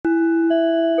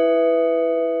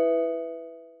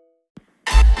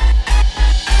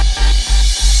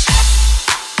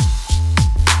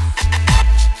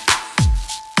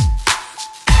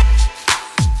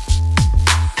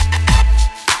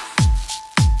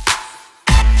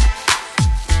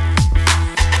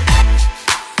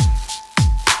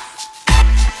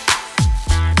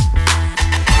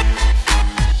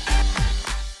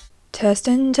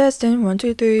Testing, 1,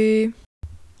 2, 3.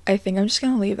 I think I'm just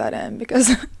gonna leave that in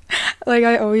because like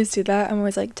I always do that. I'm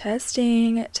always like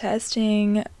testing,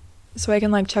 so I can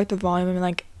like check the volume and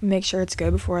like make sure it's good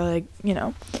before I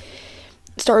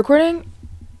start recording.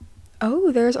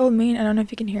 Oh, there's Old Main. I don't know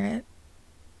if you can hear it.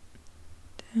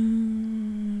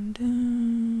 Dun,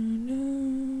 dun,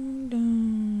 dun,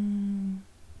 dun.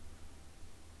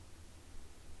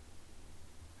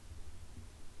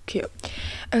 Cute.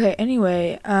 Okay,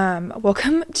 anyway,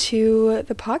 welcome to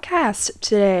the podcast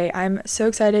today. I'm so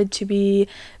excited to be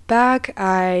back.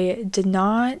 I did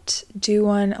not do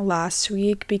one last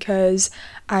week because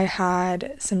I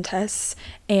had some tests,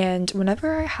 and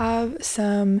whenever I have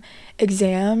some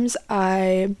exams,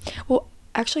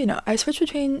 actually, no, I switch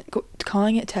between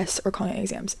calling it tests or calling it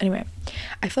exams. Anyway,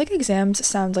 I feel like exams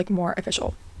sounds like more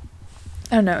official.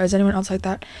 I don't know, is anyone else like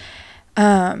that?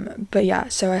 But yeah,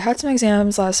 so I had some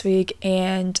exams last week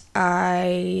and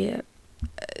I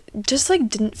just like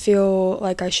didn't feel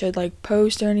like I should like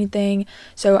post or anything.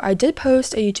 So I did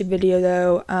post a YouTube video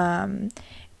though,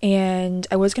 and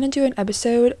I was gonna do an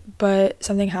episode, but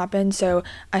something happened, so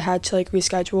I had to like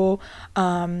reschedule.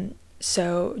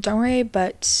 So don't worry,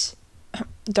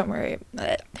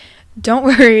 don't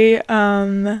worry.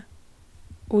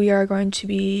 We are going to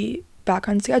be back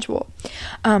on schedule.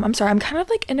 I'm sorry, I'm kind of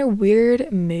like in a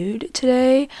weird mood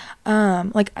today.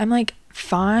 Like I'm like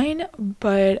fine,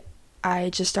 but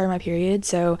I just started my period,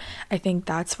 so I think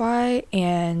that's why.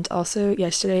 And also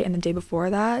yesterday and the day before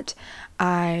that,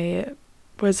 I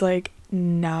was like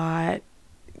not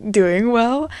doing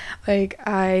well. Like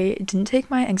I didn't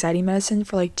take my anxiety medicine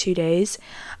for like 2 days.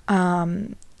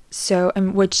 And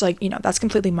which like, that's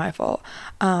completely my fault.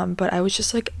 But I was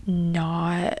just like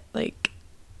not like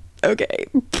okay.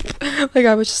 Like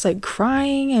I was just like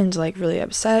crying and like really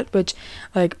upset, which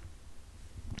like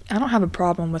I don't have a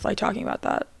problem with like talking about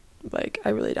that. Like I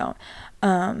really don't.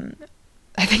 I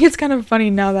think it's kind of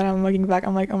funny now that I'm looking back.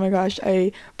 I'm like, oh my gosh,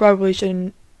 I probably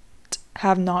shouldn't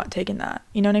have not taken that.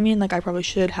 You know what I mean? Like I probably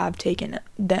should have taken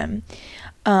them.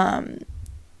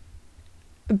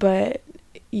 But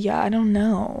yeah, I don't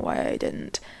know why I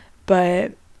didn't.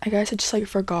 But I guess I just like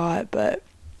forgot, but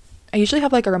I usually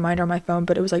have like a reminder on my phone,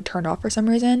 but it was like turned off for some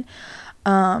reason.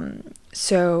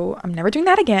 So I'm never doing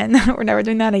that again. We're never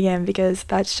doing that again because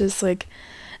that's just like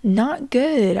not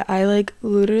good. I like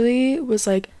literally was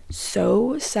like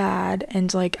so sad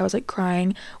and like I was like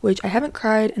crying, which I haven't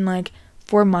cried in like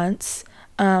 4 months.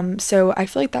 So I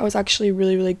feel like that was actually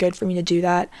really, really good for me to do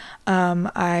that.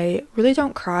 I really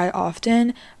don't cry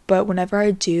often, but whenever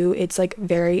I do, it's like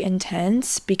very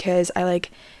intense because I like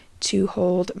to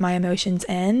hold my emotions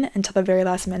in until the very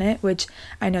last minute, which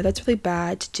I know that's really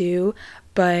bad to do,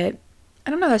 but I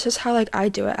don't know, that's just how like I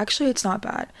do it. Actually, it's not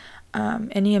bad.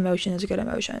 Any emotion is a good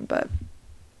emotion, but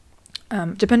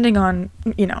depending on,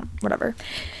 whatever.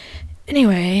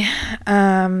 Anyway,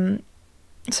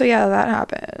 so yeah, that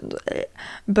happened.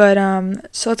 But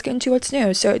so let's get into what's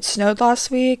new. So it snowed last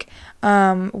week,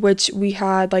 which we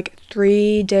had like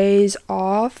 3 days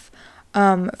off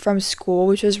from school,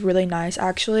 which was really nice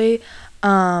actually.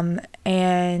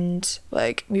 And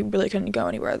like we really couldn't go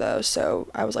anywhere though, so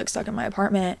I was like stuck in my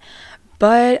apartment.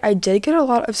 But I did get a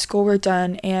lot of schoolwork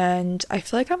done, and I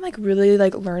feel like I'm like really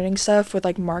like learning stuff with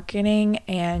like marketing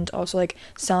and also like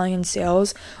selling and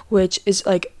sales, which is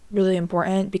like really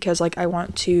important because like I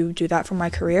want to do that for my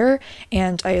career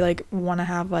and I like want to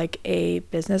have like a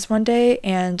business one day,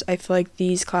 and I feel like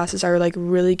these classes are like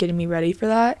really getting me ready for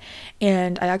that,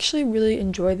 and I actually really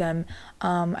enjoy them.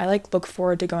 I like look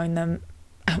forward to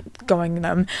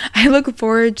I look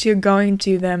forward to going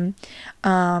to them.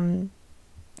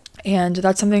 And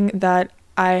that's something that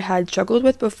I had struggled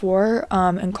with before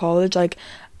in college. Like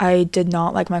I did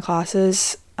not like my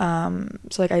classes, so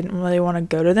like I didn't really want to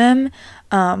go to them,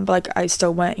 but like I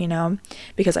still went,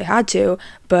 because I had to,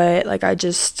 but like I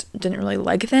just didn't really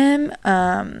like them.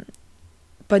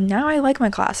 But now I like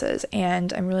my classes,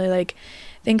 and I'm really like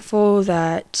thankful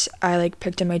that I like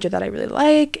picked a major that I really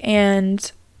like.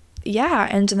 And yeah,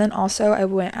 and then also I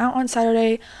went out on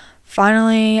Saturday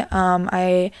finally.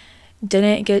 I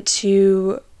didn't get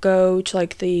to go to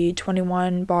like the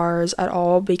 21 bars at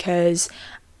all because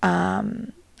I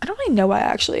don't really know why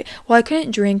actually. Well, I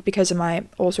couldn't drink because of my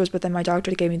ulcers, but then my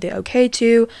doctor gave me the okay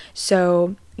to.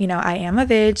 So, I am of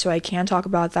age, so I can talk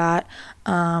about that.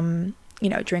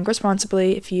 Drink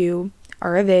responsibly if you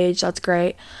are of age, that's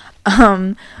great.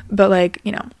 But like,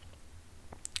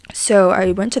 so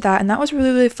I went to that, and that was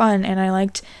really, really fun, and I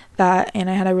liked that, and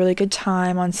I had a really good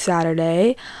time on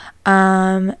Saturday.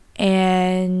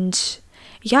 And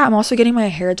yeah, I'm also getting my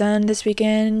hair done this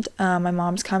weekend. My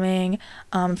mom's coming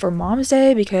for Mom's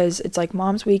Day because it's like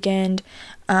Mom's weekend,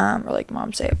 or like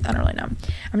Mom's Day. I don't really know.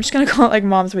 I'm just gonna call it like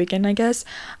Mom's weekend, I guess.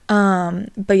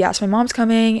 But yeah, so my mom's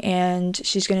coming and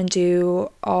she's gonna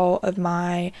do all of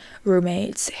my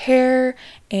roommates' hair.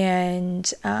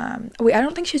 And wait, I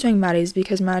don't think she's doing Maddie's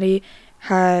because Maddie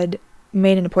had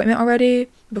made an appointment already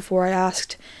before I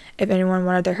asked if anyone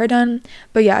wanted their hair done.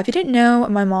 But yeah, if you didn't know,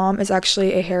 my mom is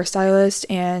actually a hairstylist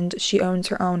and she owns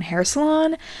her own hair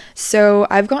salon. So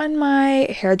I've gotten my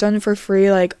hair done for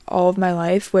free like all of my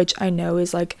life, which I know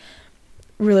is like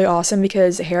really awesome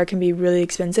because hair can be really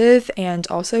expensive, and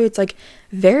also it's like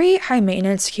very high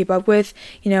maintenance to keep up with,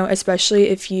 you know, especially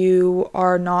if you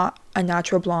are not a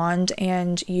natural blonde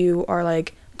and you are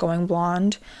like going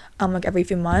blonde like every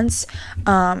few months.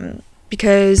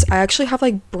 Because I actually have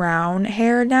like brown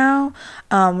hair now.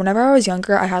 Whenever I was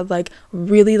younger, I had like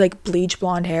really like bleach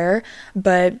blonde hair,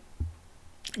 but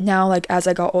now like as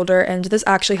I got older, and this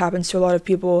actually happens to a lot of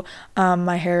people,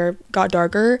 my hair got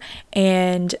darker.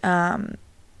 And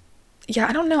yeah,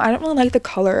 I don't know, I don't really like the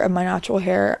color of my natural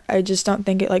hair. I just don't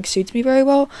think it like suits me very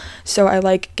well, so I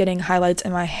like getting highlights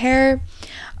in my hair.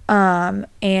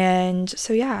 And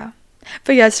so yeah.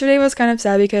 But yesterday was kind of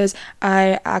sad because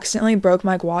I accidentally broke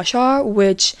my gua sha,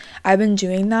 which I've been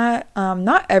doing that,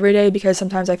 not every day because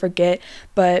sometimes I forget,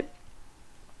 but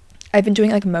I've been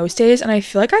doing it like most days, and I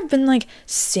feel like I've been like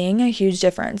seeing a huge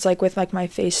difference like with like my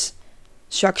face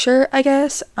structure, I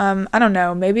guess. I don't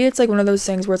know, maybe it's like one of those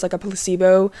things where it's like a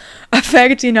placebo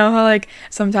effect, you know how like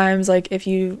sometimes like if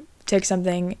you take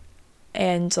something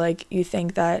and like you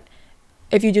think that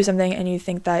if you do something and you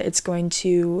think that it's going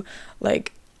to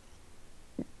like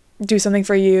do something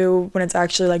for you when it's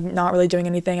actually like not really doing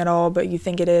anything at all, but you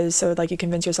think it is, so like you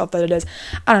convince yourself that it is.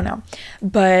 I don't know,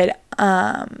 but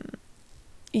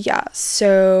yeah,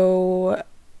 so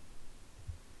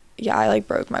yeah, I like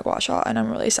broke my gua sha and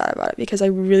I'm really sad about it because I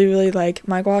really really like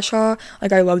my gua sha.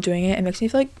 Like I love doing it. It makes me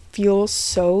feel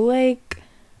so like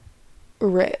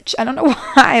rich. I don't know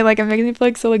why, like it makes me feel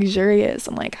like so luxurious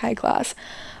and like high class.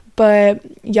 But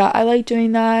yeah, I like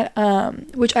doing that,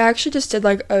 which I actually just did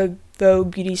like a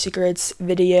Vogue Beauty Secrets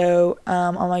video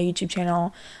on my YouTube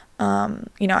channel.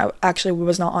 You know, I actually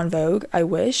was not on Vogue. I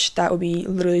wish. That would be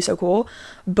literally so cool.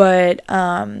 But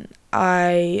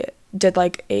I did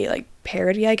like a like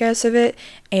parody, I guess, of it,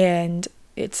 and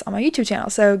it's on my YouTube channel.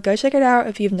 So go check it out.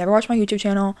 If you've never watched my YouTube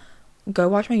channel, go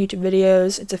watch my YouTube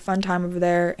videos. It's a fun time over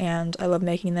there and I love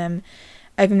making them.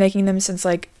 I've been making them since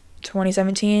like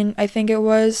 2017, I think it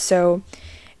was. So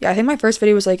yeah, I think my first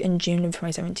video was like in June of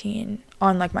 2017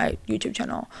 on like my YouTube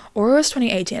channel, or it was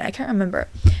 2018, I can't remember,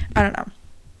 I don't know.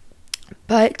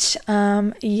 But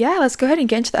yeah, let's go ahead and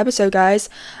get into the episode, guys.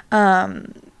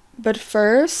 But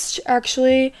first,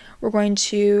 actually, we're going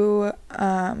to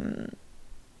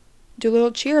do a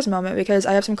little cheers moment because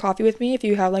I have some coffee with me. If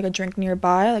you have like a drink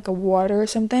nearby, like a water or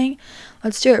something,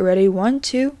 let's do it. Ready? 1,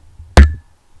 2.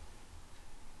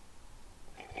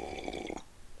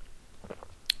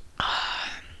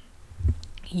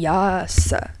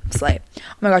 Yes, slay. Oh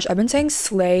my gosh, I've been saying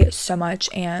slay so much,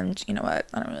 and you know what,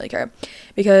 I don't really care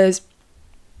because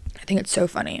I think it's so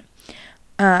funny.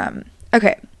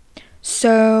 Okay,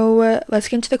 so let's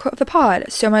get into the quote of the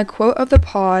pod. So my quote of the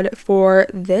pod for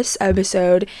this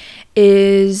episode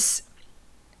is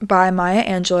by Maya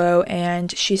Angelou,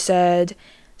 and she said,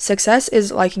 "Success is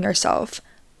liking yourself,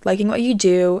 liking what you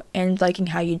do, and liking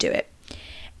how you do it."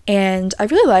 And I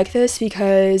really like this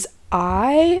because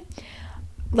I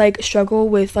like struggle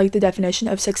with like the definition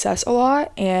of success a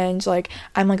lot, and like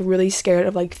I'm like really scared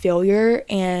of like failure.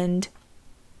 And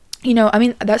you know, I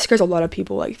mean, that scares a lot of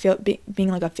people, like being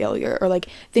like a failure, or like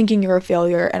thinking you're a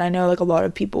failure. And I know like a lot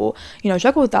of people, you know,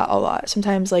 struggle with that a lot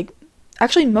sometimes, like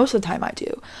actually most of the time I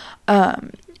do.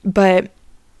 But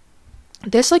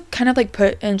this like kind of like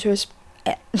put into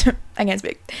I can't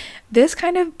speak. This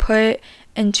kind of put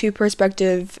into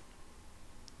perspective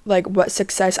like what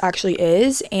success actually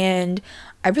is. And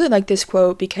I really like this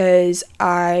quote because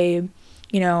I,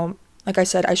 you know, like I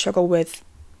said, I struggle with,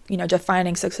 you know,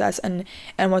 defining success and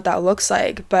what that looks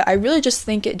like. But I really just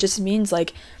think it just means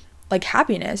like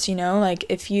happiness, you know, like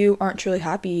if you aren't truly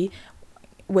happy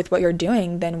with what you're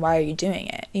doing, then why are you doing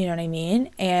it? You know what I mean?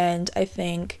 And I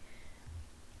think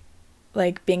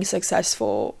like being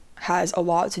successful has a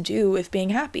lot to do with being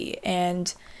happy.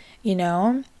 And, you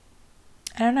know,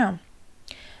 I don't know.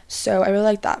 So I really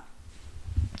like that.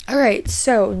 All right,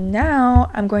 so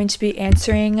now I'm going to be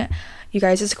answering you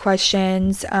guys'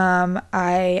 questions.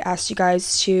 I asked you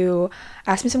guys to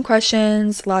ask me some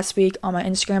questions last week on my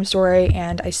Instagram story,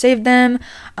 and I saved them.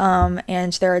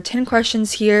 And there are 10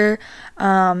 questions here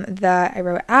that I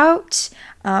wrote out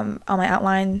on my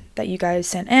outline that you guys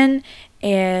sent in.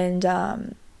 And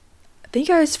thank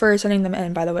you guys for sending them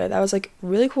in, by the way. That was like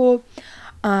really cool.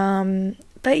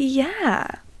 But yeah.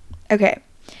 Okay.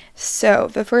 So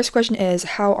the first question is,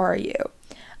 how are you?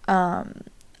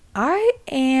 I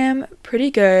am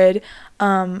pretty good.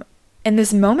 In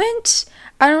this moment,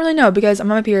 I don't really know because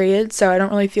I'm on my period, so I don't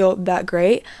really feel that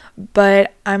great,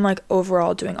 but I'm like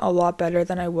overall doing a lot better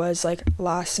than I was like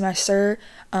last semester,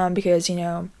 because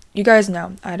you guys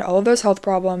know I had all of those health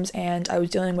problems and I was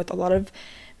dealing with a lot of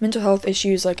mental health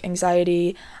issues like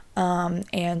anxiety,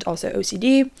 and also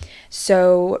OCD.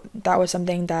 So that was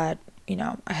something that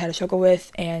I had to struggle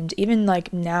with, and even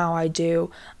like now I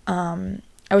do.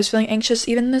 I was feeling anxious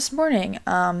even this morning.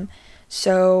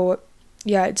 So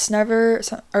yeah, it's something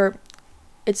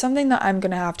that I'm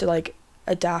gonna have to like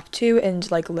adapt to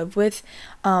and like live with.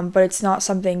 But it's not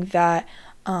something that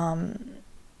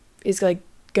is like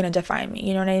gonna define me.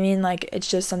 You know what I mean? Like it's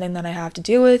just something that I have to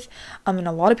deal with. And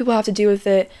a lot of people have to deal with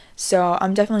it. So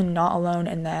I'm definitely not alone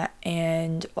in that.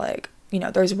 And like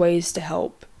there's ways to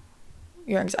help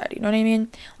your anxiety. You know what I mean?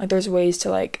 Like there's ways to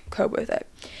like cope with it.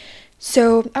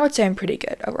 So I would say I'm pretty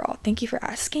good overall. Thank you for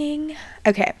asking.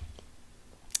 Okay.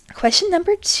 Question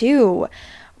number 2.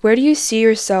 Where do you see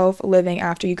yourself living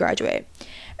after you graduate?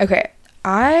 Okay.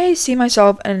 I see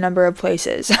myself in a number of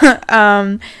places.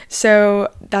 So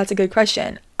that's a good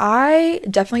question. I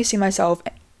definitely see myself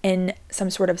in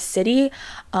some sort of city.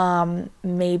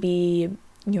 Maybe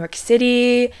New York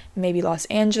City, maybe Los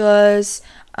Angeles,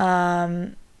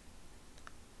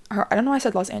 I don't know why I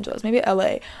said Los Angeles, maybe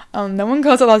LA. No one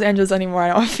calls it Los Angeles anymore, I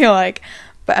don't feel like.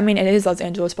 But I mean, it is Los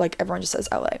Angeles, but like everyone just says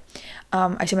LA.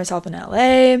 I see myself in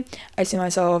LA. I see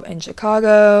myself in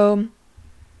Chicago,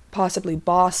 possibly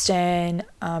Boston,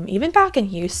 even back in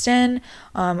Houston,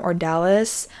 or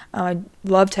Dallas. I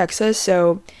love Texas,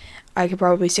 so I could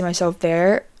probably see myself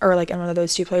there or like in one of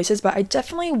those 2 places. But I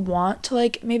definitely want to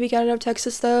like maybe get out of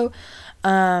Texas though.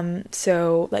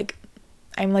 So like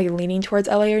I'm like leaning towards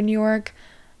LA or New York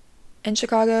and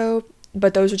Chicago,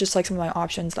 but those are just like some of my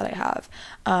options that I have.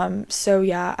 So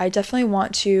yeah, I definitely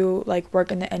want to like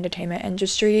work in the entertainment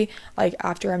industry like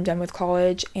after I'm done with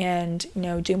college and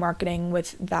do marketing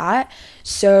with that.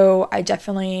 So I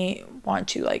definitely want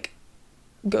to like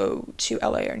go to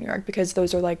LA or New York because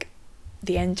those are like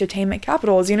the entertainment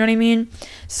capitals, you know what I mean?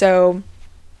 So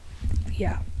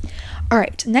yeah. All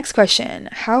right, next question.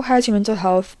 How has your mental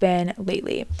health been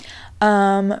lately?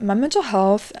 My mental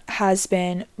health has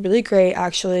been really great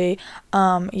actually.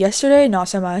 Yesterday not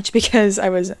so much because I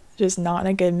was just not in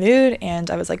a good mood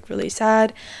and I was like really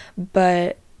sad,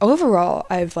 but overall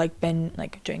I've like been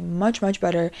like doing much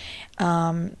better.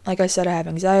 Like I said, I have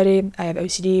anxiety, I have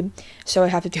OCD, so I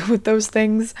have to deal with those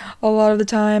things a lot of the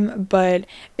time, but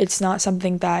it's not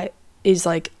something that is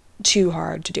like too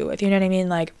hard to deal with, you know what I mean?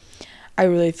 Like I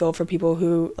really feel for people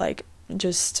who like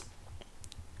just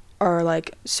are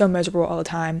like so miserable all the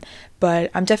time, but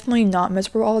I'm definitely not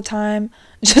miserable all the time,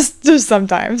 just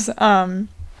sometimes.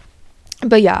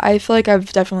 But yeah, I feel like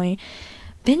I've definitely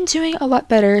been doing a lot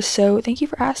better, so thank you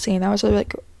for asking. That was really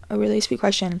like a really sweet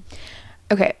question.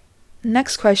 Okay,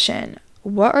 next question.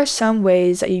 What are some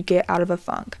ways that you get out of a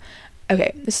funk?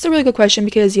 Okay, this is a really good question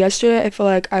because yesterday I feel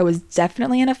like I was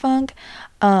definitely in a funk.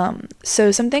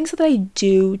 So some things that I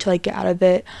do to like get out of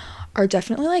it are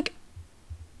definitely like,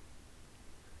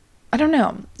 I don't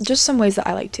know, just some ways that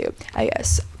I like to, I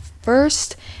guess.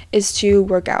 First is to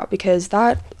work out because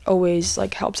that always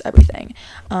like helps everything.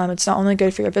 It's not only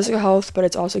good for your physical health, but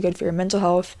it's also good for your mental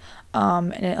health.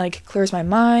 And it like clears my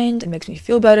mind, it makes me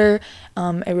feel better.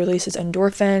 It releases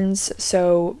endorphins,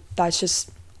 so that's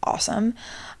just awesome.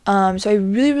 So I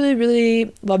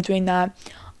really love doing that.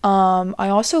 I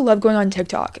also love going on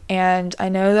TikTok, and I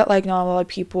know that like not a lot of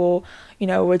people,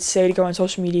 would say to go on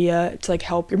social media to like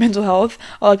help your mental health.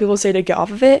 A lot of people say to get off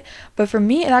of it, but for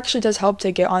me, it actually does help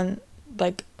to get on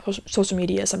like social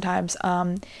media sometimes.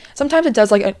 Sometimes it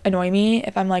does like annoy me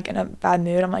if I'm like in a bad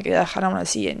mood. I'm like, ugh, I don't want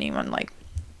to see anyone like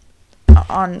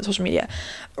on social media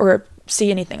or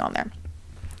see anything on there.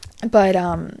 But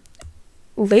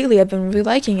lately I've been really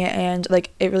liking it and like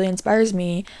it really inspires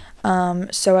me.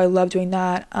 So I love doing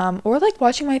that. Or like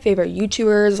watching my favorite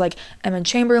YouTubers like Emma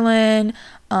Chamberlain,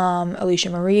 Alicia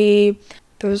Marie.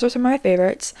 Those are some of my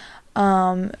favorites.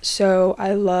 So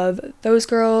I love those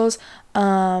girls.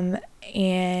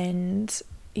 And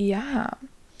yeah.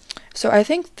 So I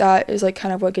think that is like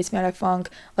kind of what gets me out of funk.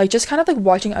 Like just kind of like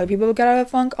watching other people get out of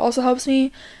funk also helps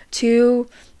me too.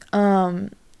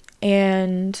 Um,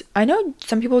 and I know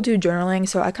some people do journaling,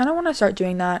 so I kind of want to start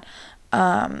doing that.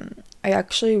 I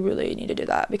actually really need to do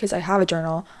that because I have a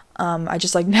journal. I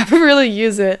just like never really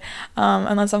use it,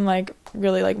 unless I'm like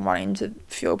really like wanting to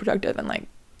feel productive and like,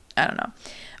 I don't know.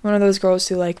 I'm one of those girls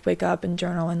who like wake up and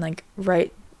journal and like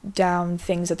write down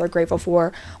things that they're grateful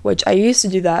for, which I used to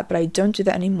do that, but I don't do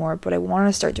that anymore. But I want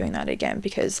to start doing that again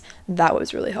because that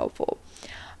was really helpful.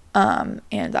 And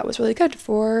that was really good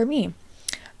for me.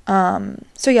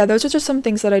 So yeah, those are just some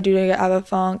things that I do to get out of the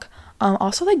funk.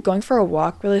 Also like going for a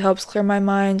walk really helps clear my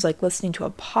mind, like listening to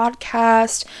a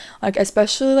podcast, like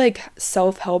especially like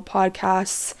self-help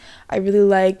podcasts. I really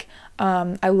like,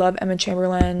 I love Emma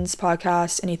Chamberlain's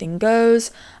podcast, Anything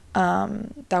Goes. That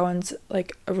one's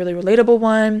like a really relatable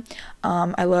one.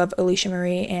 I love Alicia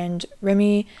Marie and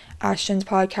Remy Ashton's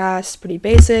podcast, Pretty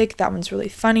Basic. That one's really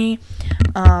funny,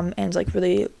 and like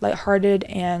really lighthearted,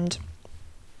 and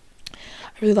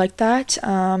I really like that.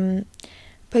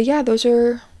 But yeah, those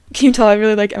are, can you tell I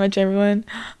really like Emma Chamberlain,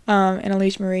 and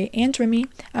Alicia Marie and Remy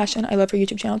Ashton. I love her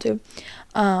YouTube channel too.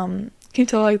 Can you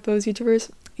tell I like those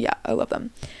YouTubers? Yeah, I love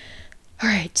them. All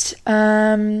right.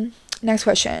 Next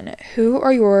question. Who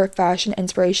are your fashion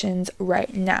inspirations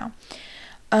right now?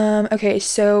 Okay,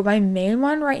 so my main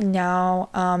one right now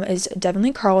is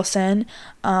definitely Carlson.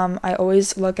 I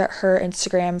always look at her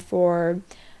Instagram for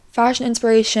fashion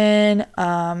inspiration.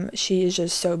 She is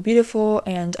just so beautiful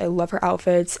and I love her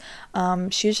outfits.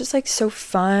 She's just like so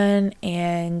fun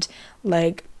and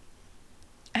like,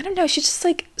 I don't know, she's just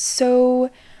like so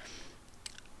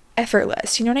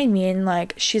effortless. You know what I mean?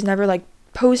 Like she's never like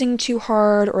posing too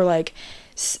hard or like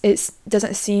it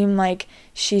doesn't seem like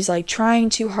she's like trying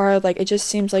too hard. Like it just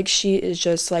seems like she is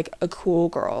just like a cool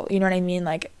girl. You know what I mean?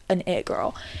 Like an it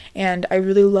girl. And I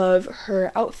really love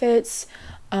her outfits.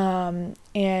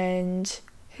 And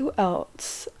who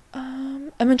else?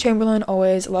 Emma Chamberlain,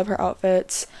 always love her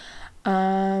outfits.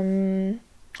 I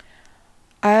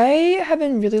have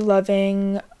been really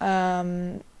loving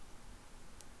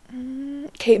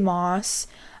Kate Moss.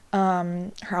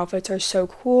 Her outfits are so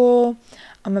cool.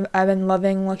 I've been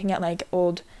loving looking at like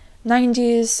old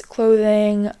 90s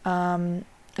clothing,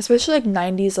 especially like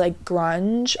 90s like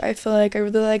grunge. I feel like I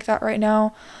really like that right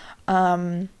now.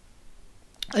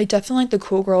 Like definitely like the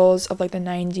cool girls of like the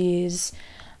 90s.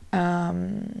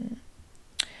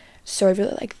 So I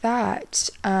really like that.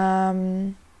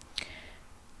 And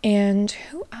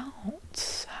who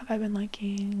else have I been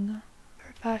liking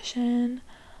for fashion?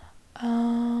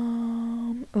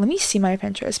 Let me see my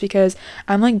Pinterest because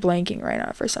I'm like blanking right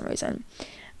now for some reason.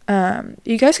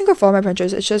 You guys can go follow my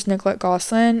Pinterest. It's just Nicolette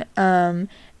Gosselin.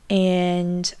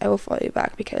 And I will follow you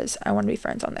back because I want to be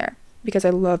friends on there because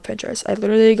I love Pinterest. I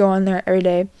literally go on there every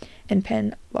day and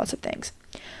pin lots of things.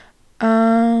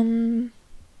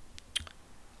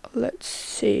 Let's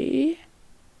see.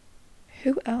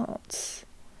 Who else?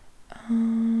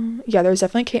 Yeah, there's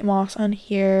definitely Kate Moss on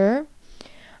here.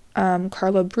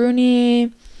 Carla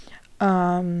Bruni.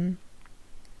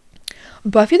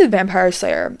 Buffy the Vampire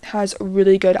Slayer has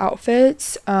really good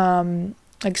outfits.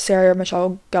 Like Sarah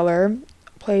Michelle Gellar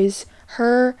plays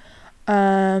her.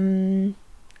 Let's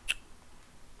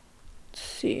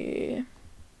see.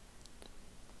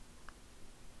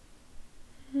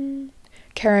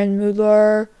 Karen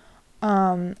Moodler.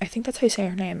 I think that's how you say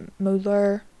her name.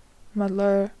 Mudler.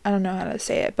 I don't know how to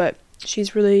say it, but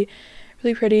she's really,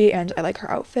 really pretty, and I like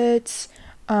her outfits.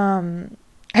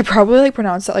 I probably like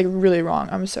pronounced that like really wrong.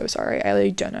 I'm so sorry. I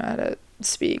like don't know how to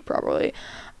speak properly.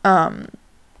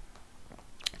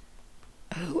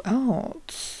 Who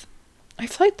else? I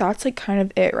feel like that's like kind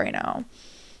of it right now.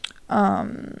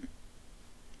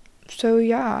 So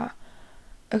yeah.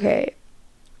 Okay.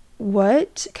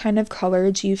 What kind of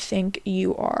color do you think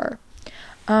you are?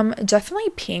 Definitely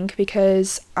pink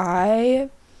because I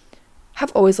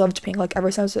have always loved pink. Like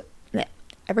ever since I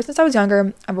was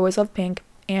younger, I've always loved pink,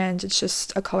 and it's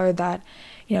just a color that,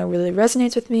 you know, really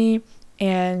resonates with me,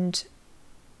 and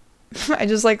I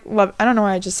just like love. I don't know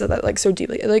why I just said that like so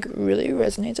deeply. It like really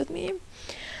resonates with me.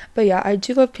 But yeah, I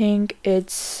do love pink.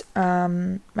 It's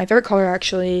my favorite color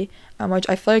actually, which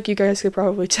I feel like you guys could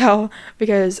probably tell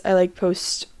because I like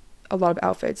post a lot of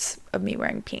outfits of me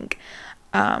wearing pink,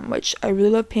 which I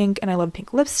really love pink, and I love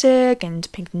pink lipstick and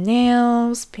pink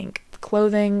nails, pink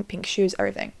clothing, pink shoes,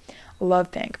 everything.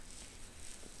 Love pink.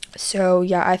 So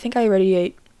yeah, I think I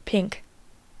radiate pink.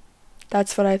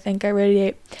 That's what I think I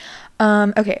radiate.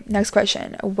 Okay, next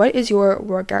question. What is your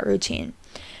workout routine?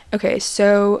 Okay,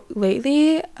 so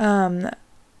lately,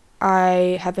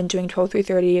 I have been doing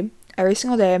 12-3-30 every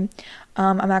single day.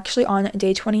 I'm actually on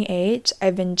day 28.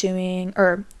 I've been doing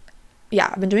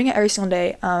it every single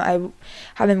day. I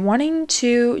have been wanting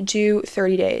to do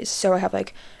 30 days, so I have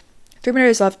like 3 more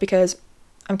days left because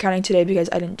I'm counting today because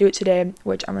I didn't do it today,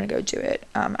 which I'm gonna go do it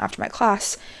after my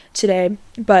class today.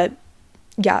 But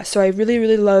yeah, so I really,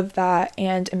 really love that,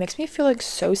 and it makes me feel like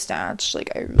so snatched.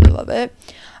 Like, I really love it.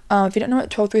 If you don't know what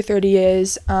 12-3-30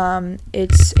 is,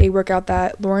 it's a workout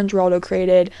that Lauren Giraldo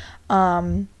created,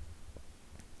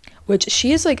 which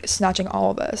she is like snatching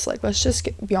all of us. Like, let's just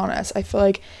be honest. I feel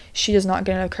like she does not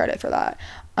get enough credit for that.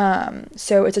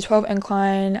 So it's a 12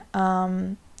 incline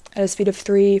at a speed of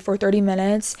 3 for 30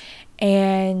 minutes,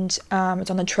 and it's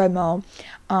on the treadmill.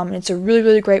 And it's a really,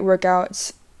 really great workout.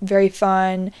 It's very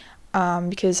fun.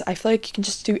 Because I feel like you can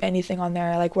just do anything on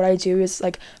there. Like, what I do is,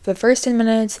 like, for the first 10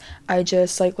 minutes, I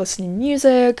just, like, listen to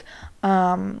music,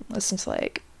 listen to,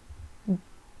 like,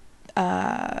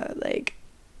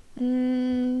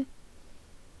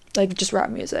 just rap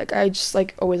music. I just,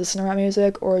 like, always listen to rap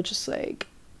music, or just, like,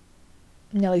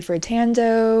 Nelly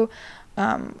Furtado.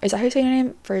 Is that how you say her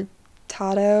name?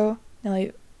 Furtado?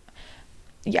 Nelly?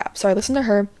 Yeah, so I listen to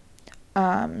her,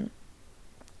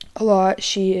 a lot.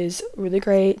 She is really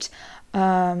great.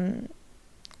 And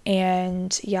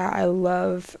yeah, I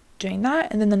love doing that.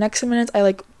 And then the next 10 minutes I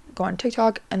like go on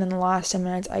TikTok, and then the last 10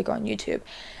 minutes I go on YouTube.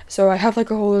 So I have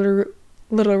like a whole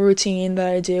little routine that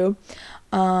I do.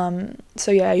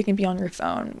 So yeah, you can be on your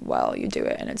phone while you do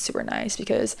it, and it's super nice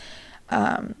because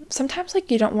sometimes like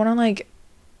you don't want to like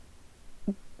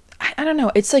I don't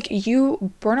know, it's like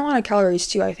you burn a lot of calories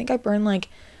too. I think I burn like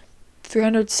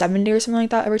 370 or something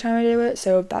like that every time I do it,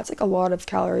 so that's like a lot of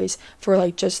calories for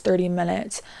like just 30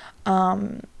 minutes,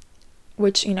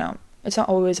 which, you know, it's not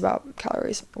always about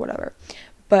calories, whatever,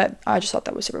 but I just thought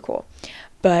that was super cool.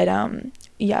 But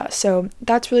yeah, so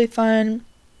that's really fun.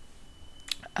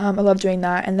 I love doing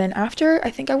that. And then after, I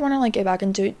think I want to like get back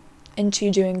into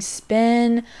doing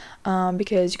spin,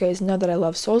 because you guys know that I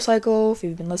love SoulCycle if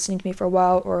you've been listening to me for a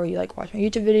while, or you like watch my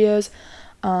YouTube videos.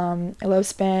 I love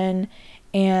spin,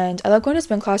 and I love going to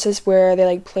spin classes where they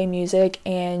like play music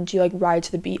and you like ride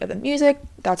to the beat of the music.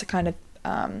 That's a kind of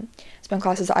spin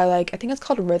classes I like. I think it's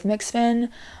called rhythmic spin.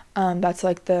 That's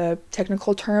like the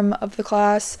technical term of the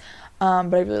class,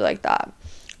 but I really like that.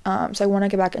 So I want to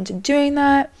get back into doing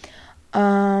that.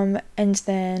 And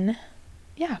then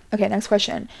yeah, okay, next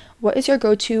question. What is your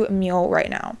go-to meal right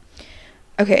now?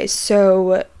 Okay,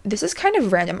 so this is kind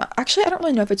of random. Actually, I don't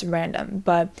really know if it's random,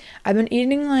 but I've been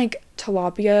eating like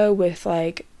tilapia with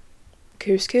like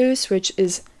couscous, which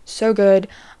is so good.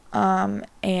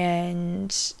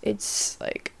 And it's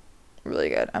like really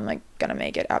good. I'm like gonna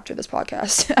make it after this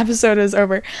podcast episode is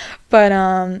over.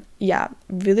 But yeah,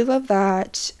 really love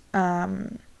that.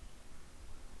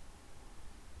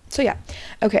 So yeah.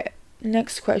 Okay,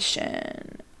 next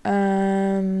question.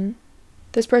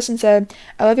 This person said,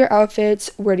 I love your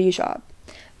outfits. Where do you shop?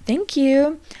 Thank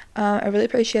you. I really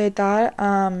appreciate that.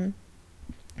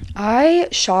 I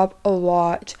shop a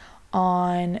lot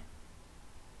on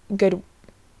Goodwill.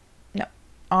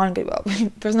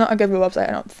 There's not a Goodwill website,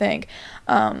 I don't think.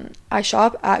 I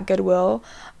shop at Goodwill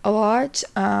a lot.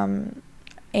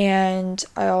 And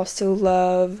I also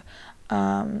love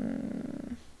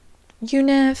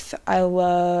Unif. I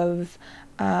love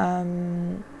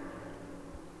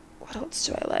what else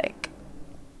do I like?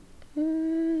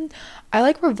 I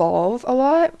like Revolve a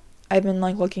lot. I've been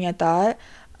like looking at that.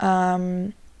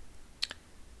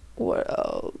 What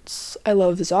else? I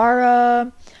love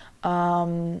Zara.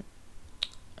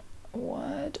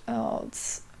 What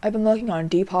else? I've been looking on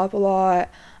Depop a lot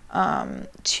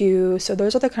too. So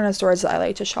those are the kind of stores that I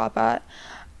like to shop at.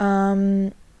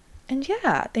 And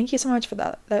yeah, thank you so much for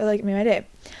that. That like made my day.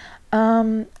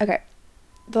 Okay.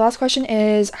 The last question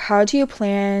is, how do you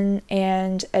plan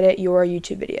and edit your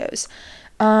YouTube videos?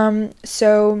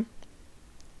 So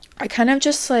I kind of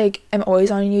just like am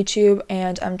always on YouTube,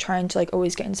 and I'm trying to like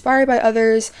always get inspired by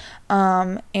others.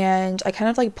 And I kind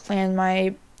of like plan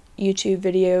my YouTube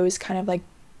videos kind of like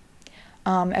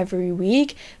every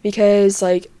week, because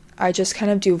like I just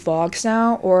kind of do vlogs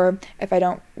now, or if I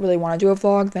don't really want to do a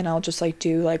vlog, then I'll just like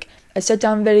do like a sit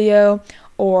down video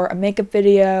or a makeup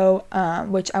video,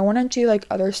 which I want to do like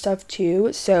other stuff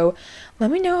too. So let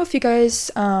me know if you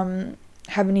guys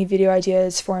have any video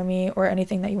ideas for me or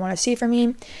anything that you want to see from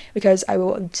me, because I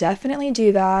will definitely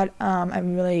do that.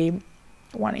 I'm really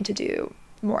wanting to do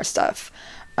more stuff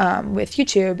with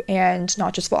YouTube and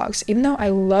not just vlogs, even though I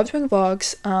love doing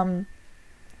vlogs.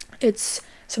 It's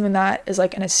something that is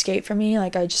like an escape for me.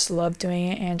 Like, I just love doing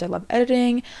it, and I love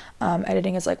editing.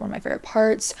 Editing is like one of my favorite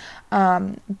parts.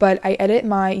 But I edit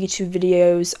my YouTube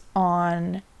videos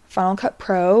on Final Cut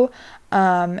Pro,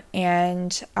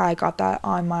 and I got that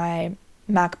on my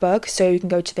MacBook, so you can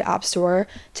go to the App Store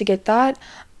to get that.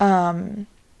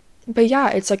 But yeah,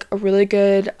 it's like a really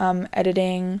good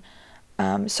editing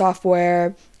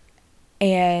software,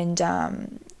 and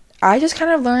I just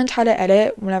kind of learned how to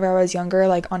edit whenever I was younger,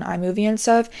 like on iMovie and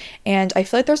stuff, and I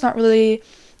feel like there's not really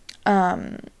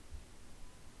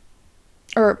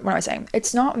or what am I saying?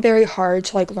 It's not very hard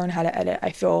to like learn how to edit,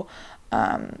 I feel,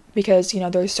 because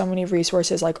there's so many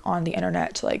resources like on the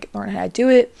internet to like learn how to do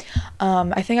it.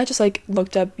 I think I just like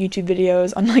looked up YouTube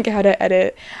videos on like how to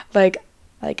edit, like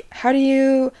how do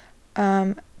you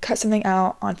cut something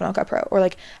out on Final Cut Pro, or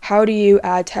like how do you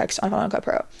add text on Final Cut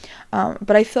Pro.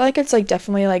 But I feel like it's like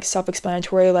definitely like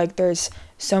self-explanatory. Like there's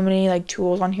so many like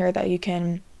tools on here that you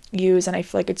can use, and I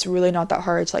feel like it's really not that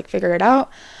hard to like figure it out.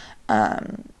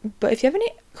 But if you have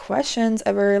any questions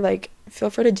ever, like feel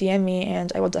free to DM me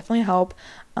and I will definitely help.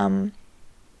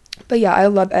 But yeah, I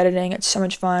love editing. It's so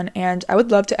much fun, and I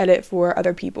would love to edit for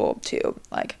other people too.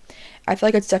 Like I feel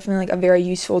like it's definitely like a very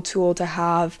useful tool to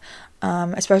have,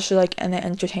 especially like in the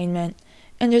entertainment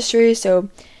industry. So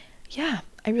yeah,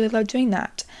 I really love doing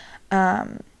that.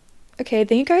 Okay,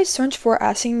 thank you guys so much for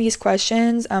asking these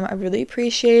questions. I really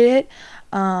appreciate it.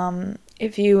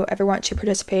 If you ever want to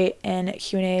participate in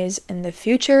Q&As in the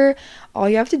future, all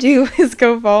you have to do is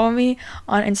go follow me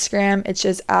on Instagram. It's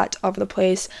just at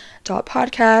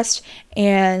allovertheplace.podcast.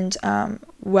 And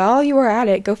while you are at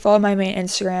it, go follow my main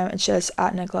Instagram. It's just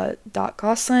at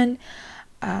nicola.gosselin.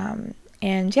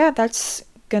 And yeah, that's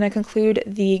going to conclude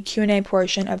the Q&A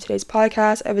portion of today's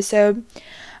podcast episode.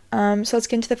 So let's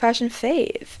get into the fashion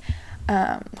fave.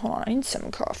 Hold on, I need some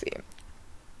coffee.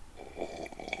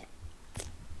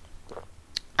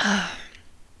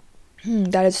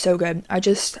 That is so good. I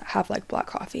just have like black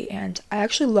coffee, and I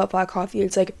actually love black coffee.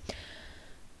 It's like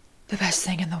the best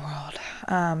thing in the world.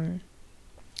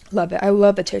 Love it. I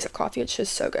love the taste of coffee. It's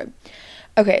just so good.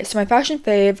 Okay, so my fashion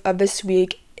fave of this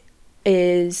week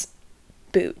is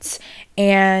boots,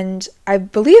 and I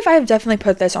believe I've definitely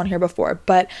put this on here before,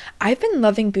 but I've been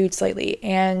loving boots lately,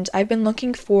 and I've been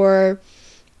looking for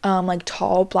like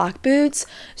tall black boots.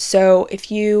 So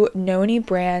if you know any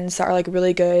brands that are like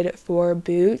really good for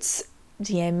boots,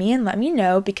 DM me and let me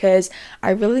know, because I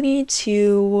really need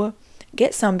to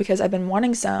get some, because I've been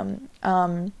wanting some.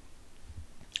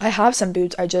 I have some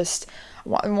boots, I just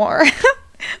want more.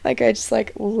 Like I just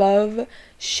like love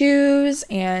shoes,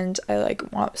 and I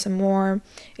like want some more,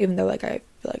 even though like I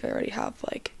feel like I already have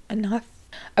like enough.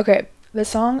 Okay, the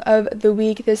song of the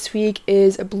week this week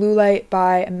is Blue Light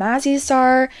by Mazzy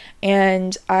Star,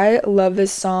 and I love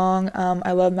this song.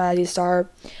 I love Mazzy Star.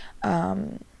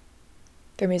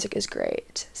 Their music is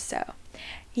great. So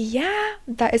yeah,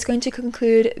 that is going to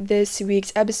conclude this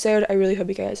week's episode. I really hope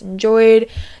you guys enjoyed.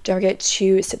 Don't forget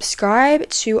to subscribe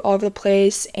to All Over the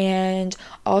Place, and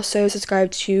also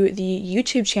subscribe to the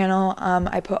YouTube channel.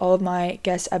 I put all of my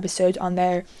guest episodes on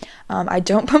there. I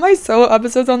don't put my solo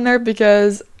episodes on there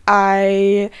because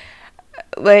I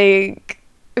feel like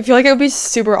it would be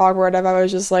super awkward if I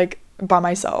was just like by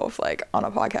myself like on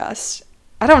a podcast.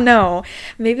 I don't know,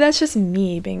 maybe that's just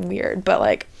me being weird, but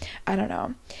like I don't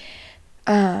know.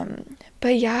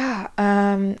 But yeah,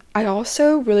 I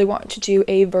also really want to do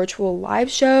a virtual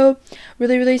live show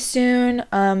really soon.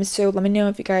 So let me know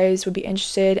if you guys would be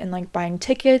interested in like buying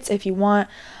tickets. If you want,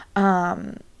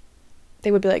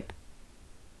 they would be like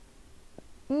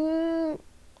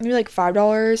maybe like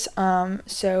 $5.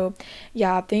 So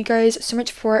yeah, thank you guys so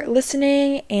much for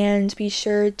listening, and be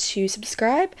sure to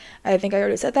subscribe. I think I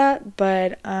already said that,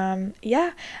 but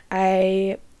yeah,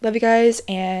 I love you guys,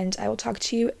 and I will talk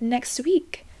to you next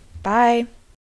week. Bye.